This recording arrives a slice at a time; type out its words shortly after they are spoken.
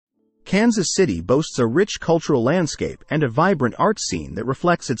Kansas City boasts a rich cultural landscape and a vibrant art scene that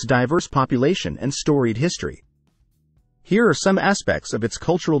reflects its diverse population and storied history. Here are some aspects of its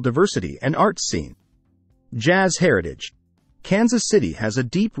cultural diversity and arts scene. Jazz heritage. Kansas City has a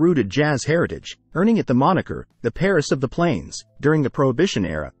deep-rooted jazz heritage, earning it the moniker, the Paris of the Plains, during the Prohibition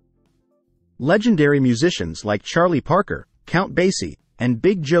era. Legendary musicians like Charlie Parker, Count Basie, and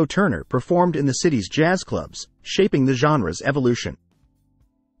Big Joe Turner performed in the city's jazz clubs, shaping the genre's evolution.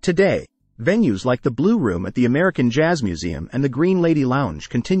 Today, venues like the Blue Room at the American Jazz Museum and the Green Lady Lounge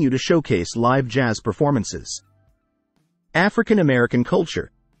continue to showcase live jazz performances. African American culture.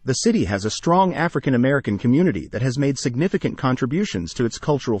 The city has a strong African American community that has made significant contributions to its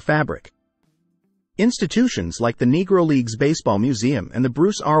cultural fabric. Institutions like the Negro Leagues Baseball Museum and the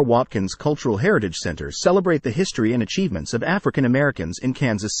Bruce R. Watkins Cultural Heritage Center celebrate the history and achievements of African Americans in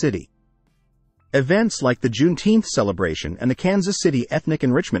Kansas City. Events like the Juneteenth celebration and the Kansas City Ethnic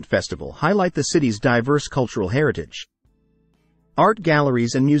Enrichment Festival highlight the city's diverse cultural heritage. Art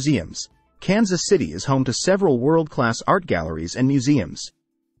galleries and museums. Kansas City is home to several world-class art galleries and museums.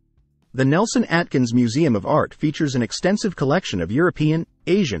 The Nelson Atkins Museum of Art features an extensive collection of European,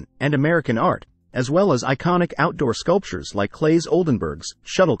 Asian, and American art, as well as iconic outdoor sculptures like Claes Oldenburg's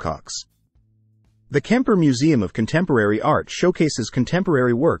shuttlecocks. The Kemper Museum of Contemporary Art showcases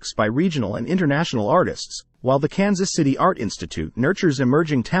contemporary works by regional and international artists, while the Kansas City Art Institute nurtures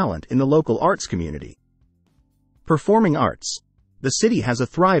emerging talent in the local arts community. Performing arts. The city has a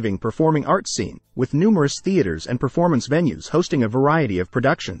thriving performing arts scene, with numerous theaters and performance venues hosting a variety of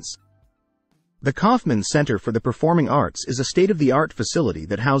productions. The Kaufman Center for the Performing Arts is a state-of-the-art facility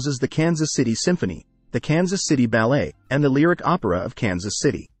that houses the Kansas City Symphony, the Kansas City Ballet, and the Lyric Opera of Kansas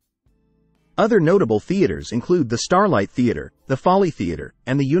City. Other notable theaters include the Starlight Theater, the Folly Theater,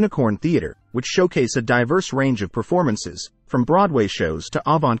 and the Unicorn Theater, which showcase a diverse range of performances, from Broadway shows to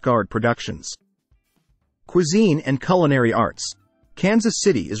avant-garde productions. Cuisine and culinary arts. Kansas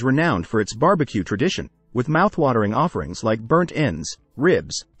City is renowned for its barbecue tradition, with mouthwatering offerings like burnt ends,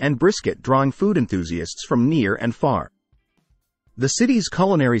 ribs, and brisket drawing food enthusiasts from near and far. The city's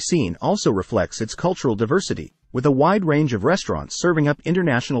culinary scene also reflects its cultural diversity, with a wide range of restaurants serving up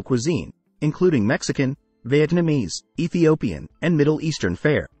international cuisine, including Mexican, Vietnamese, Ethiopian, and Middle Eastern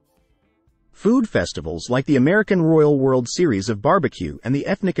fare. Food festivals like the American Royal World Series of Barbecue and the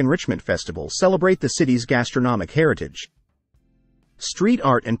Ethnic Enrichment Festival celebrate the city's gastronomic heritage. Street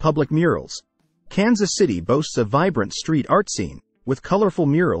art and public murals. Kansas City boasts a vibrant street art scene, with colorful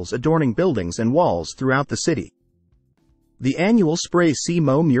murals adorning buildings and walls throughout the city. The annual Spray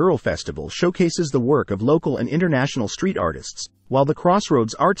Mo Mural Festival showcases the work of local and international street artists, while the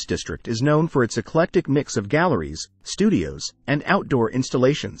Crossroads Arts District is known for its eclectic mix of galleries, studios, and outdoor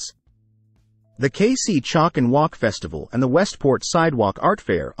installations. The KC Chalk and Walk Festival and the Westport Sidewalk Art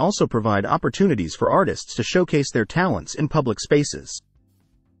Fair also provide opportunities for artists to showcase their talents in public spaces.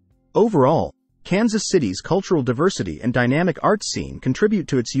 Overall, Kansas City's cultural diversity and dynamic arts scene contribute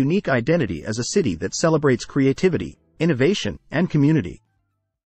to its unique identity as a city that celebrates creativity, innovation, and community.